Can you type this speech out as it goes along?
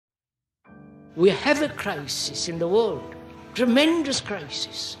We have a crisis in the world, tremendous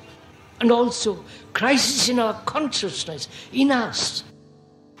crisis, and also crisis in our consciousness, in us.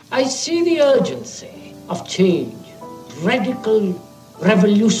 I see the urgency of change, radical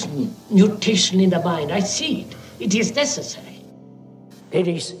revolution, mutation in the mind. I see it. It is necessary. There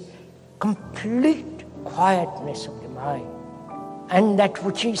is complete quietness of the mind, and that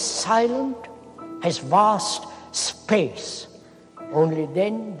which is silent has vast space. Only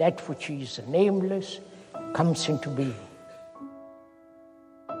then that which is nameless comes into being.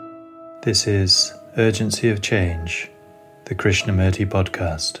 This is Urgency of Change, the Krishnamurti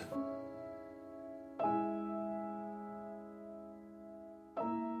podcast.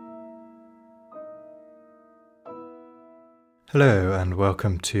 Hello and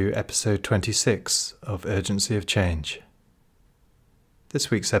welcome to episode 26 of Urgency of Change.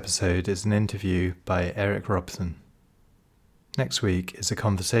 This week's episode is an interview by Eric Robson. Next week is a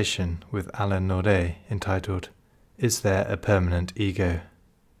conversation with Alain Naudet entitled, Is There a Permanent Ego?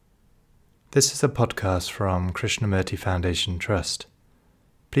 This is a podcast from Krishnamurti Foundation Trust.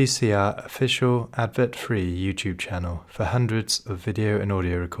 Please see our official advert-free YouTube channel for hundreds of video and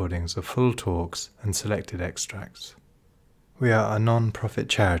audio recordings of full talks and selected extracts. We are a non-profit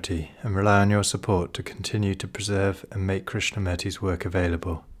charity and rely on your support to continue to preserve and make Krishnamurti's work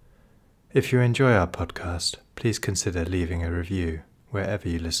available. If you enjoy our podcast, please consider leaving a review wherever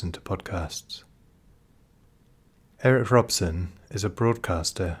you listen to podcasts. Eric Robson is a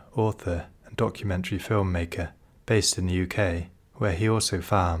broadcaster, author, and documentary filmmaker based in the UK, where he also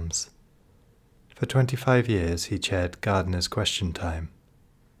farms. For 25 years he chaired Gardner's Question Time.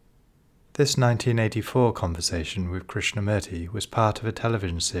 This 1984 conversation with Krishnamurti was part of a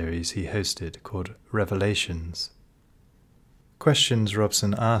television series he hosted called Revelations. Questions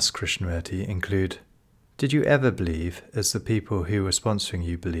Robson asked Krishnamurti include, did you ever believe, as the people who were sponsoring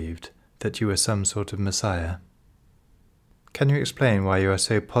you believed, that you were some sort of messiah? Can you explain why you are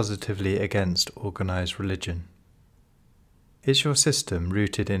so positively against organized religion? Is your system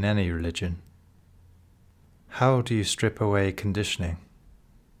rooted in any religion? How do you strip away conditioning?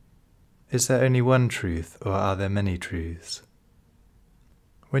 Is there only one truth, or are there many truths?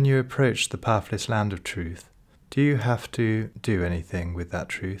 When you approach the pathless land of truth, do you have to do anything with that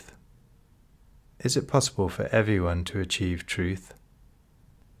truth? Is it possible for everyone to achieve truth?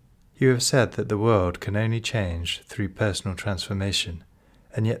 You have said that the world can only change through personal transformation,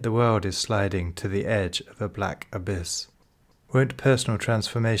 and yet the world is sliding to the edge of a black abyss. Won't personal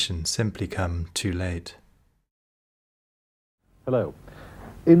transformation simply come too late? Hello.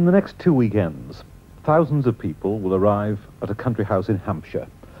 In the next 2 weekends, thousands of people will arrive at a country house in Hampshire.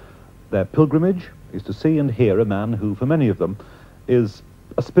 Their pilgrimage is to see and hear a man who, for many of them, is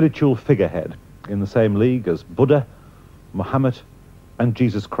a spiritual figurehead in the same league as Buddha, Muhammad, and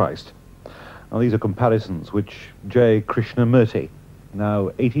Jesus Christ. Now, these are comparisons which J. Krishnamurti,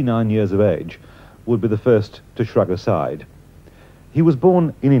 now 89 years of age, would be the first to shrug aside. He was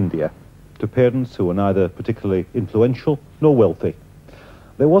born in India to parents who were neither particularly influential nor wealthy.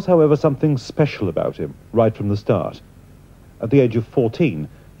 There was, however, something special about him right from the start. At the age of 14,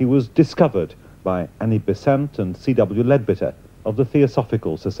 he was discovered by Annie Besant and C.W. Leadbitter of the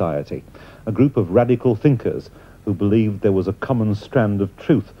Theosophical Society, a group of radical thinkers who believed there was a common strand of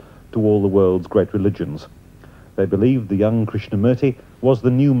truth to all the world's great religions. They believed the young Krishnamurti was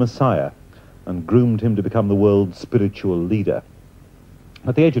the new Messiah and groomed him to become the world's spiritual leader.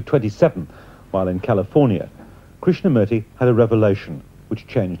 At the age of 27, while in California, Krishnamurti had a revelation which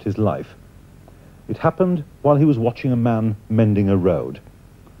changed his life. It happened while he was watching a man mending a road.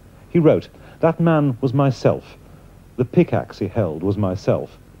 He wrote, "That man was myself. The pickaxe he held was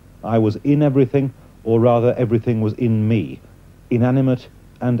myself. I was in everything, or rather everything was in me, inanimate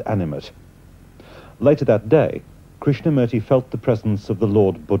and animate." Later that day, Krishnamurti felt the presence of the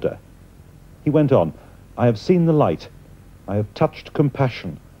Lord Buddha. He went on, "I have seen the light. I have touched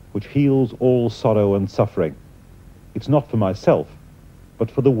compassion, which heals all sorrow and suffering. It's not for myself, but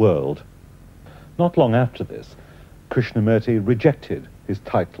for the world." Not long after this, Krishnamurti rejected his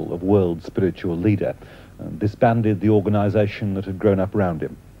title of world spiritual leader and disbanded the organization that had grown up around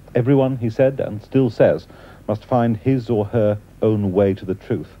him. Everyone, he said, and still says, must find his or her own way to the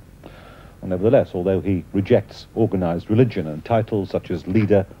truth. And nevertheless, although he rejects organized religion and titles such as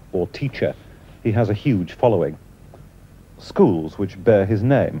leader or teacher, he has a huge following. Schools which bear his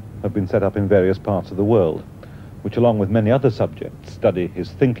name have been set up in various parts of the world, which along with many other subjects study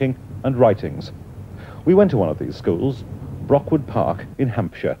his thinking and writings. We went to one of these schools, Brockwood Park in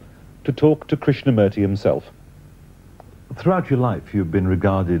Hampshire, to talk to Krishnamurti himself. Throughout your life you've been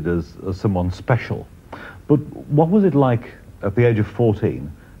regarded as someone special, but what was it like at the age of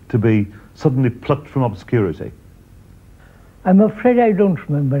 14 to be suddenly plucked from obscurity? I'm afraid I don't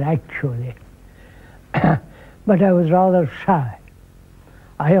remember actually, but I was rather shy.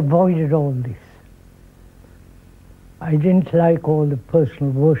 I avoided all this. I didn't like all the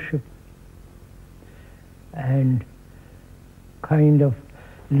personal worship and kind of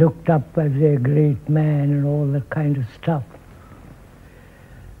looked up as a great man and all that kind of stuff.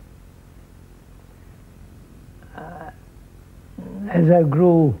 As I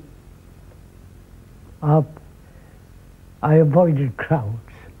grew up, I avoided crowds.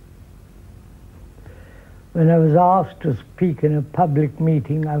 When I was asked to speak in a public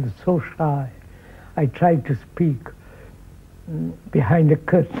meeting, I was so shy. I tried to speak behind a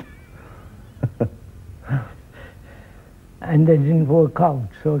curtain. And that didn't work out,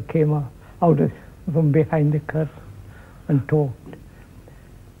 so I came out from behind the curtain and talked.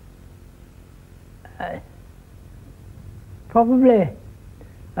 Probably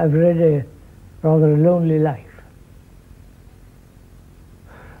I've led a rather lonely life.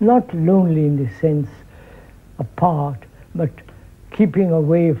 Not lonely in the sense apart, but keeping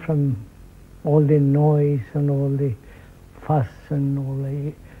away from all the noise and all the fuss and all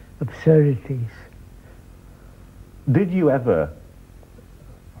the absurdities. Did you ever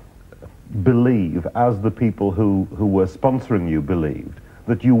believe, as the people who were sponsoring you believed,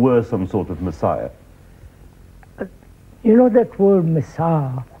 that you were some sort of Messiah? You know, that word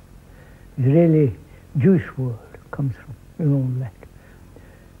Messiah is really Jewish word, comes from, you know, that.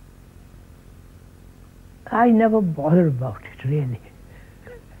 I never bothered about it, really.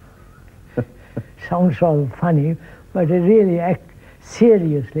 Sounds rather funny, but I really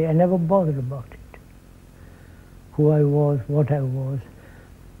seriously, I never bothered about it. Who I was, what I was.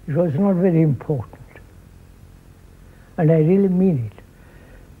 It was not very important. And I really mean it.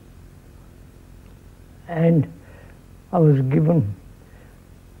 And I was given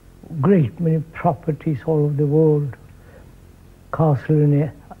great many properties all over the world. Castle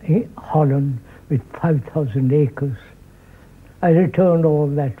in Holland with 5,000 acres. I returned all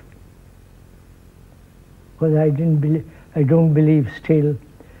that because I don't believe still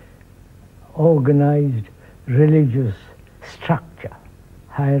organized religious structure,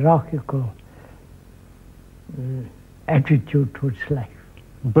 hierarchical attitude towards life.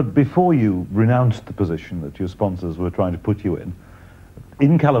 But before you renounced the position that your sponsors were trying to put you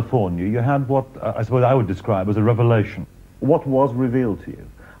in California, you had what I suppose I would describe as a revelation. What was revealed to you?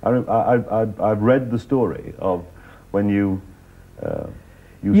 I've read the story of when you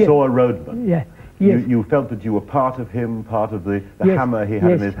saw a roadman. Yeah, yes. You felt that you were part of him, part of the hammer he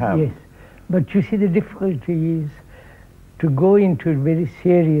had in his hand. Yes, but you see, the difficulty is to go into it very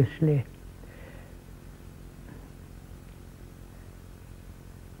seriously.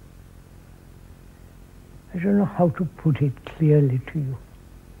 I don't know how to put it clearly to you.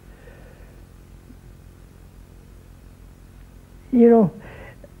 You know,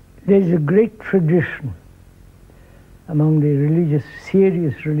 there's a great tradition among the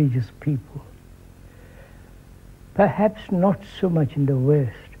serious religious people, perhaps not so much in the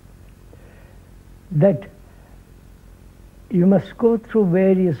West, that you must go through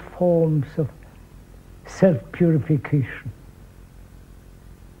various forms of self-purification.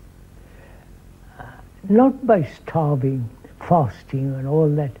 Not by starving, fasting and all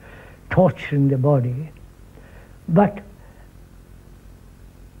that, torturing the body, but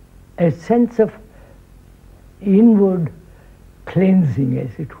a sense of inward cleansing,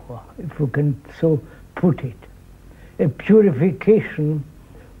 as it were, if you can so put it. A purification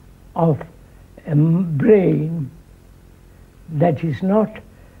of a brain that is not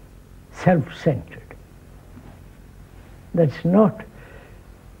self-centered, that's not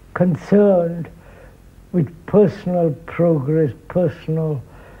concerned with personal progress, personal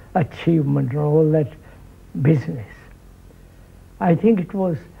achievement, and all that business. I think it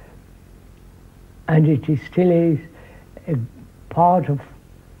was, and it is still is, a part of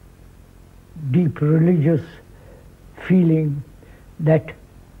deep religious feeling that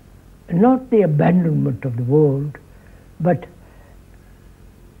not the abandonment of the world, but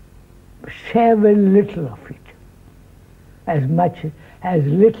share very little of it, as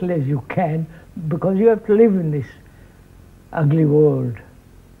little as you can, because you have to live in this ugly world.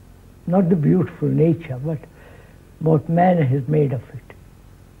 Not the beautiful nature, but what man has made of it.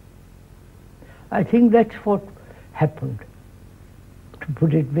 I think that's what happened, to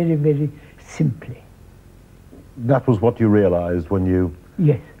put it very, very simply. That was what you realized when you,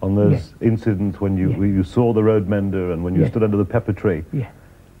 yes, on those yes, incidents when you saw the road mender and when you yes, stood under the pepper tree, yeah,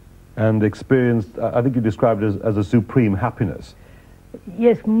 and experienced, I think you described it as a supreme happiness.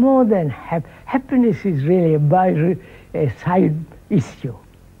 Yes, more than happiness is really a side issue.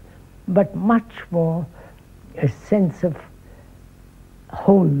 but much more a sense of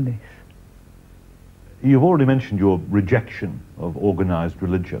wholeness. You've already mentioned your rejection of organized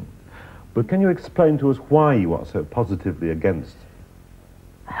religion, but can you explain to us why you are so positively against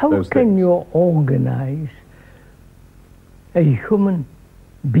How those can things? you organize a human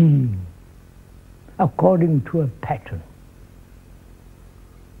being according to a pattern?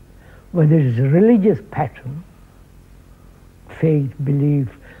 Whether it's a religious pattern, faith, belief,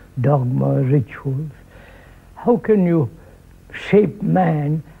 dogma, rituals, how can you shape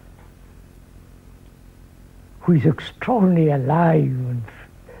man who is extraordinarily alive and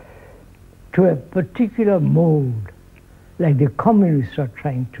to a particular mode, like the communists are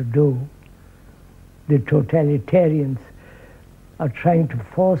trying to do, the totalitarians are trying to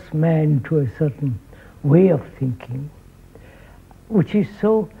force man to a certain way of thinking, which is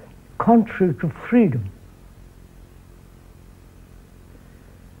so contrary to freedom.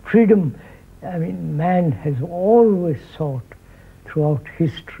 Freedom, I mean, man has always sought throughout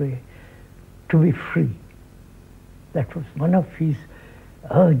history to be free. That was one of his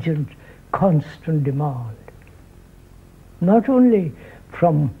urgent, constant demand. Not only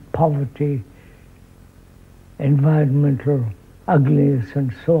from poverty, environmental ugliness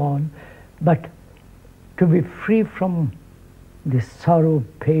and so on, but to be free from the sorrow,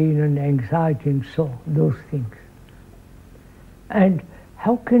 pain and anxiety and so on, those things. And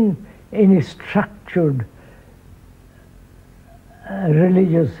how can any structured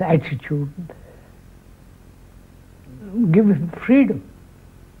religious attitude give him freedom?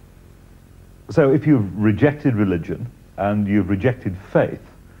 So if you've rejected religion and you've rejected faith,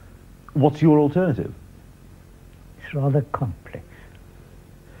 what's your alternative? It's rather complex.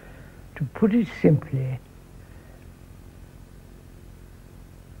 To put it simply,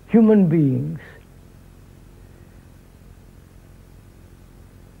 human beings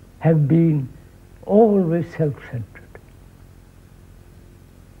have been always self-centered,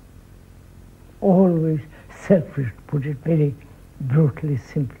 always selfish, to put it very brutally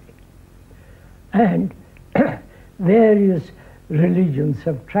simply. And various religions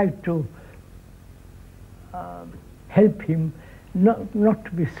have tried to help him not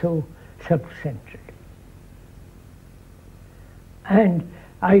to be so self-centered and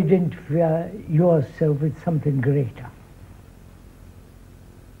identify yourself with something greater.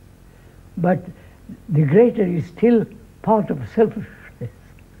 But the greater is still part of selfishness.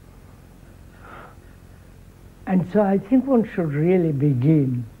 And so I think one should really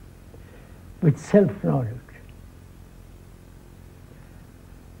begin with self-knowledge.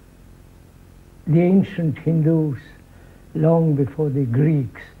 The ancient Hindus, long before the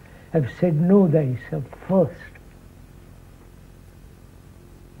Greeks, have said, know thyself first.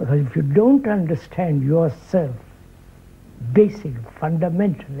 Because if you don't understand yourself, basically,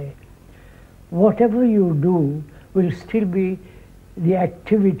 fundamentally, whatever you do will still be the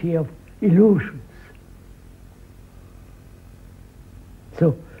activity of illusions.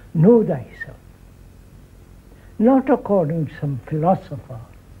 So, know thyself. Not according to some philosopher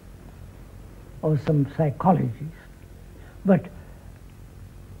or some psychologist, but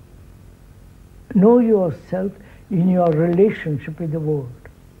know yourself in your relationship with the world.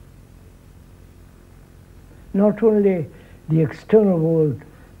 Not only the external world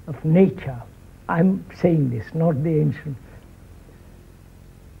of nature, I'm saying this, not the ancient,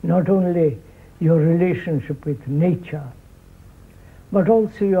 not only your relationship with nature, but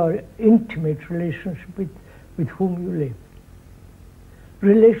also your intimate relationship with whom you live.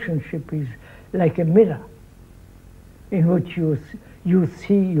 Relationship is like a mirror in which you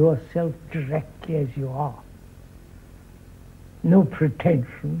see yourself directly as you are. No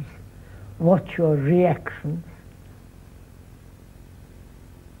pretensions. Watch your reactions.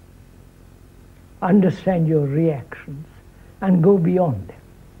 Understand your reactions and go beyond them.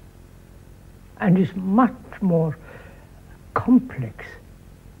 And it's much more complex.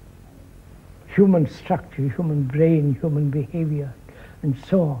 Human structure, human brain, human behavior, and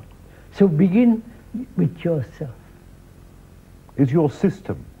so on. So begin with yourself. Is your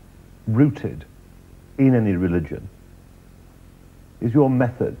system rooted in any religion? Is your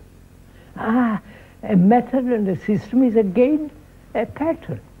method? A method and a system is again a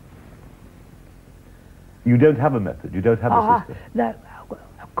pattern. You don't have a method, you don't have a system.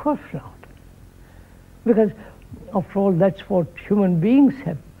 Of course not. Because, after all, that's what human beings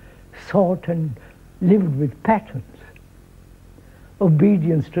have sought and lived with, patterns.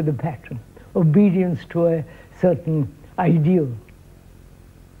 Obedience to the pattern, obedience to a certain ideal.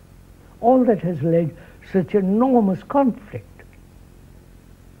 All that has led to such enormous conflict.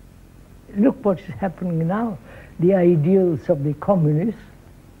 Look what is happening now. The ideals of the communists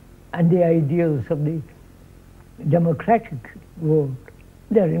and the ideals of the democratic world,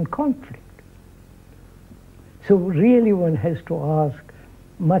 they're in conflict. So really one has to ask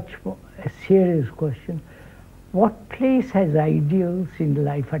much more a serious question: what place has ideals in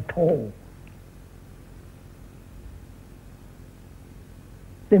life at all?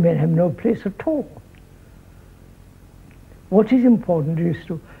 They may have no place at all. What is important is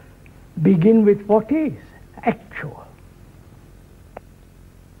to begin with what is actual.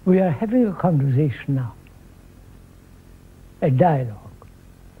 We are having a conversation now, a dialogue,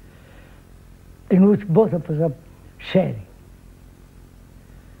 in which both of us are sharing.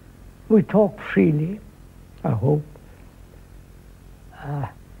 We talk freely, I hope,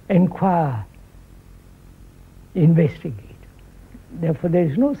 inquire, investigate. Therefore, there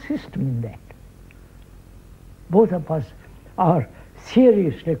is no system in that. Both of us are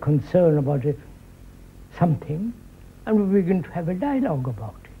seriously concerned about something, and we begin to have a dialogue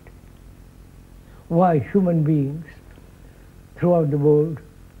about it. Why human beings throughout the world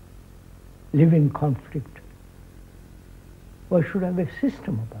live in conflict. Why should I have a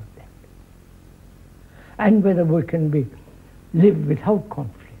system about that? And whether we can live without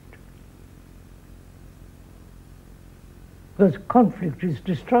conflict. Because conflict is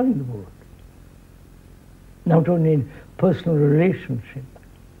destroying the world. Not only in personal relationship,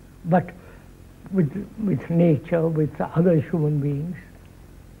 but with nature, with other human beings.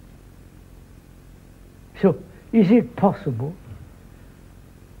 So, is it possible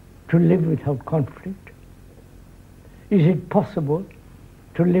to live without conflict? Is it possible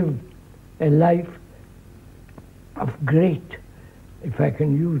to live a life of great, if I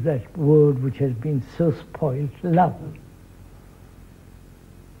can use that word which has been so spoiled, love?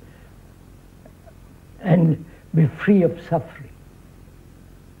 And be free of suffering.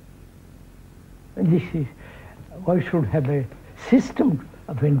 And this is, why should have a system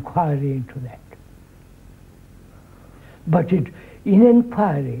of inquiry into that? But in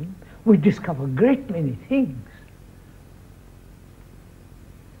inquiring, we discover a great many things.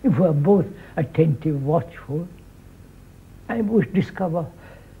 If we are both attentive, watchful, and we discover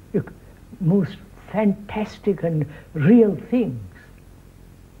the most fantastic and real things.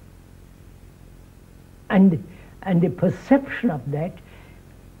 And the perception of that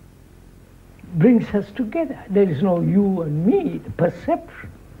brings us together. There is no you and me, the perception.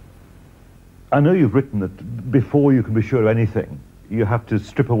 I know you've written that before you can be sure of anything, you have to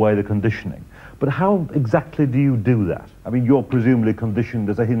strip away the conditioning. But how exactly do you do that? I mean, you're presumably conditioned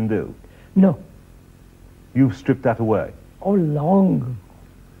as a Hindu. No. You've stripped that away? Oh, long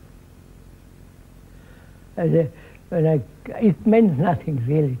ago. It meant nothing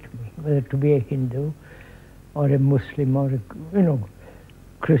really to me, whether to be a Hindu or a Muslim or a,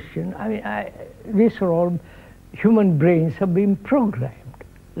 Christian. I mean, these are all, human brains have been programmed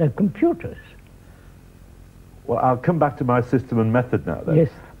like computers. Well, I'll come back to my system and method now then. Yes.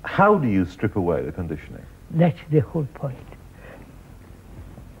 How do you strip away the conditioning? That's the whole point.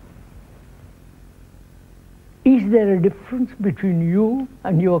 Is there a difference between you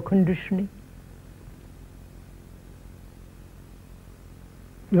and your conditioning?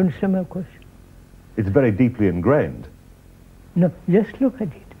 You understand my question? It's very deeply ingrained. No, just look at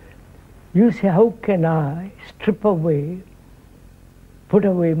it. You say, how can I strip away, put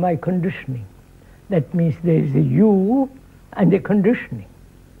away my conditioning? That means there is a you and a conditioning,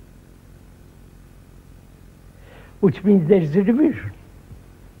 which means there is a division,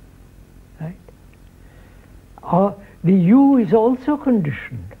 right? The you is also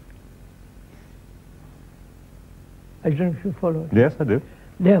conditioned. I don't know if you follow it. Yes, I do.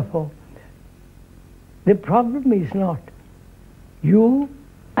 Therefore, the problem is not you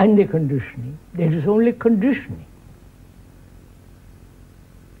and the conditioning. There is only conditioning.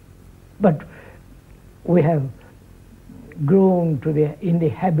 But we have grown in the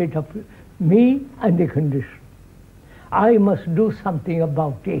habit of me and the condition. I must do something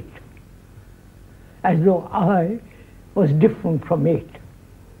about it, as though I was different from it.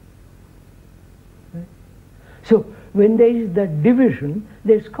 Right? So when there is that division,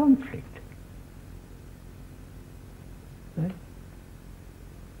 there's conflict. Right?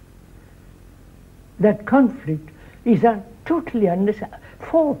 That conflict is totally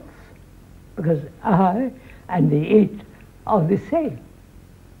false, because I and the it are the same.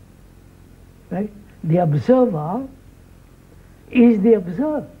 Right? The observer is the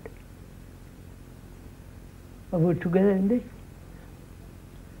observed. Are we together in this?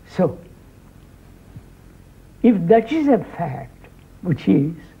 So, if that is a fact, which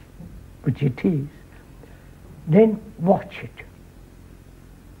it is, then watch it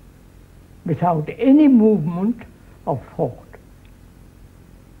without any movement of thought.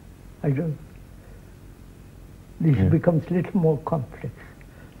 I don't. This becomes a little more complex.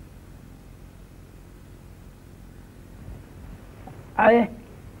 I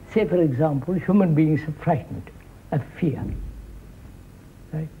say, for example, human beings are frightened, have fear.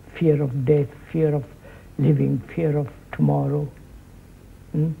 Right? Fear of death, fear of living, fear of tomorrow,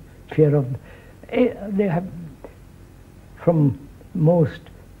 fear of... They have, from most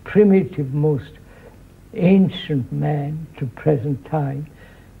primitive, most ancient man to present time,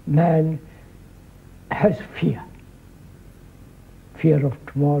 man has fear. Fear of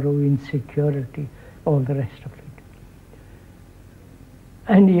tomorrow, insecurity, all the rest of it.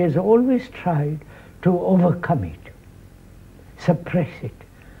 And he has always tried to overcome it, suppress it,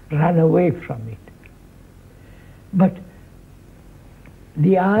 run away from it. But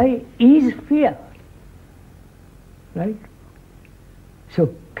the I is fear, right?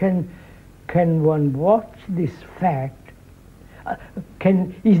 So can one watch this fact?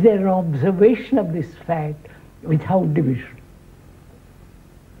 Is there an observation of this fact without division?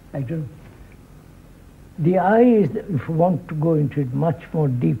 I don't know. The I is, if you want to go into it much more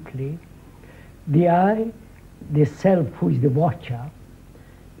deeply, the I, the self who is the watcher,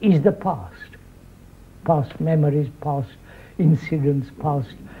 is the past. Past memories, past incidents,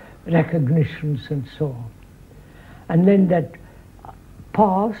 past recognitions, and so on. And then that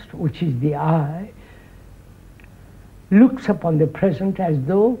past, which is the I, looks upon the present as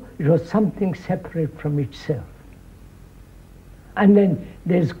though it was something separate from itself. And then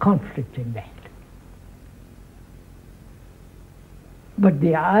there's conflict in that. But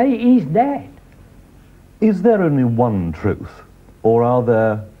the I is that. Is there only one truth, or are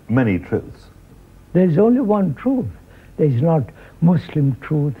there many truths? There's only one truth. There's not Muslim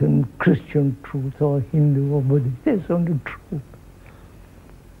truth and Christian truth or Hindu or Buddhist. There's only truth.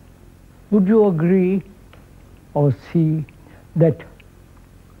 Would you agree or see that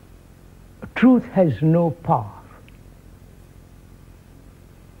truth has no path?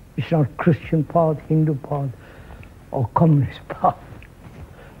 It's not Christian path, Hindu path, or communist path.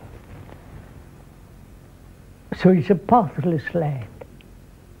 So it's a pathless land.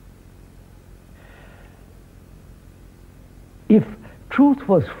 If truth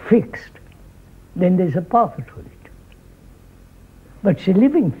was fixed, then there's a path to it. But it's a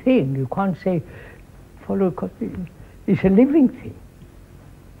living thing. You can't say, follow, it's a living thing.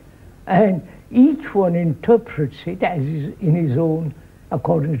 And each one interprets it as is in his own,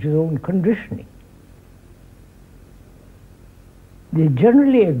 according to his own conditioning. They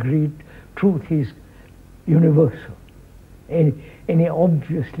generally agreed truth is universal. Any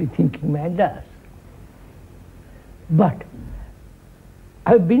obviously thinking man does. But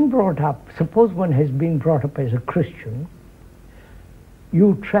I've been brought up, suppose one has been brought up as a Christian,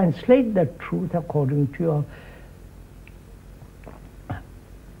 you translate that truth according to your,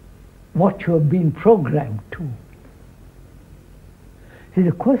 what you have been programmed to. See,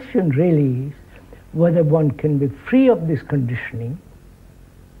 the question really is whether one can be free of this conditioning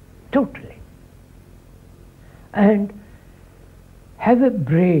totally and have a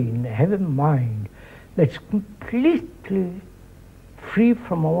brain, have a mind that's completely free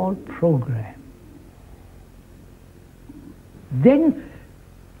from all program. Then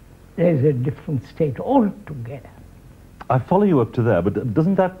there's a different state altogether. I follow you up to there, but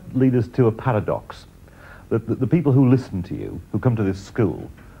doesn't that lead us to a paradox? That the people who listen to you, who come to this school,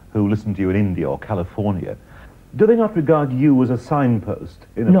 who listen to you in India or California, do they not regard you as a signpost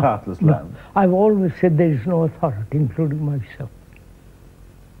in a pathless land? I've always said there is no authority, including myself.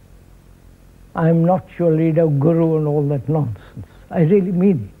 I'm not your leader, guru, and all that nonsense. I really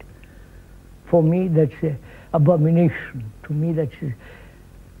mean it. For me, that's an abomination. To me, that's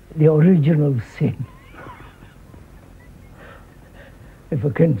the original sin, if I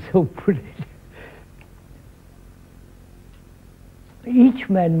can so put it. Each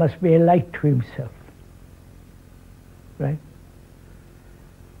man must be a light to himself, right?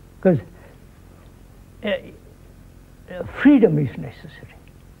 Because freedom is necessary.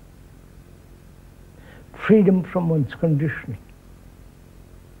 Freedom from one's conditioning.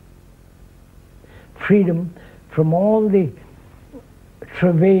 Freedom from all the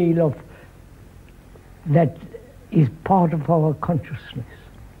travail of that is part of our consciousness.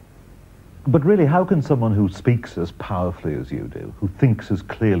 But really, how can someone who speaks as powerfully as you do, who thinks as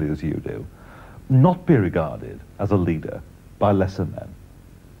clearly as you do, not be regarded as a leader by lesser men?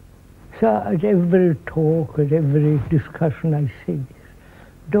 So at every talk, at every discussion I say this.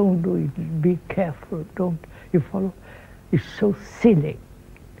 Don't do it, be careful, don't, you follow? It's so silly.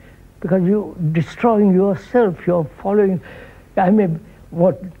 Because you're destroying yourself, you're following,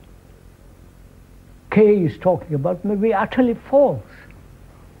 what Kay is talking about may be utterly false.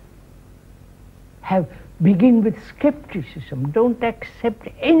 begin with skepticism. Don't accept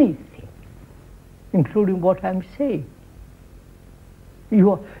anything, including what I'm saying.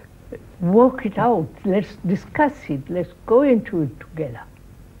 Work it out. Let's discuss it. Let's go into it together.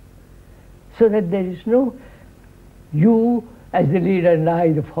 So that there is no you as the leader and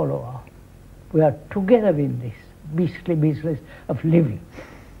I the follower. We are together in this beastly business of living.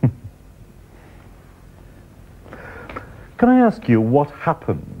 Can I ask you what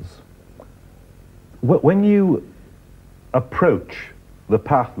happens when you approach the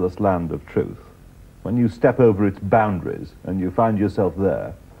pathless land of truth, when you step over its boundaries and you find yourself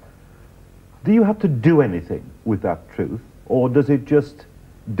there? Do you have to do anything with that truth, or does it just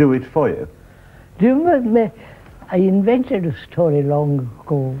do it for you? Do you remember, I invented a story long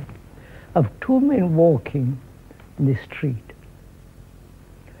ago of two men walking in the street.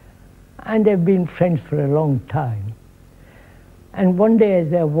 And they've been friends for a long time. And one day as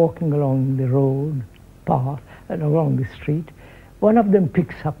they're walking along the road, path, and along the street, one of them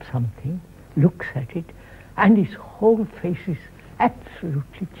picks up something, looks at it, and his whole face is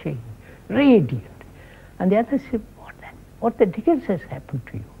absolutely changed, radiant. And the other said, what the dickens has happened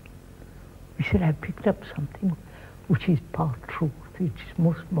to you? He said, I picked up something which is part truth, which is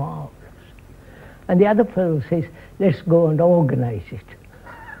most marvelous. And the other fellow says, let's go and organize it.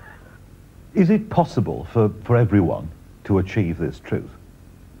 Is it possible for everyone to achieve this truth?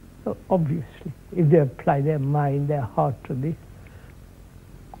 Obviously, if they apply their mind, their heart to this.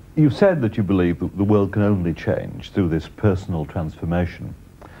 You've said that you believe that the world can only change through this personal transformation.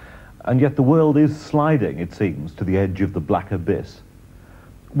 And yet the world is sliding, it seems, to the edge of the black abyss.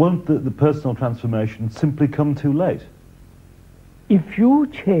 Won't the personal transformation simply come too late? If you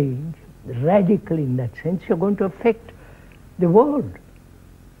change radically in that sense, you're going to affect the world.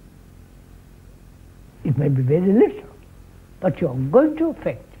 It may be very little, but you're going to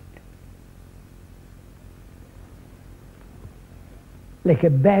affect it. Like a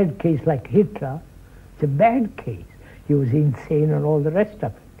bad case like Hitler, it's a bad case. He was insane and all the rest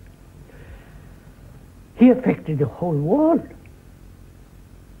of it. He affected the whole world.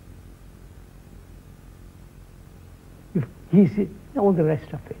 He's all the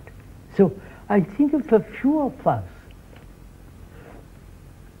rest of it. So I think if a few of us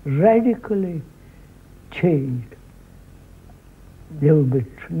radically changed, there will be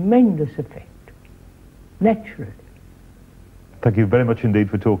tremendous effect, naturally. Thank you very much indeed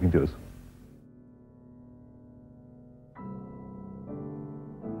for talking to us.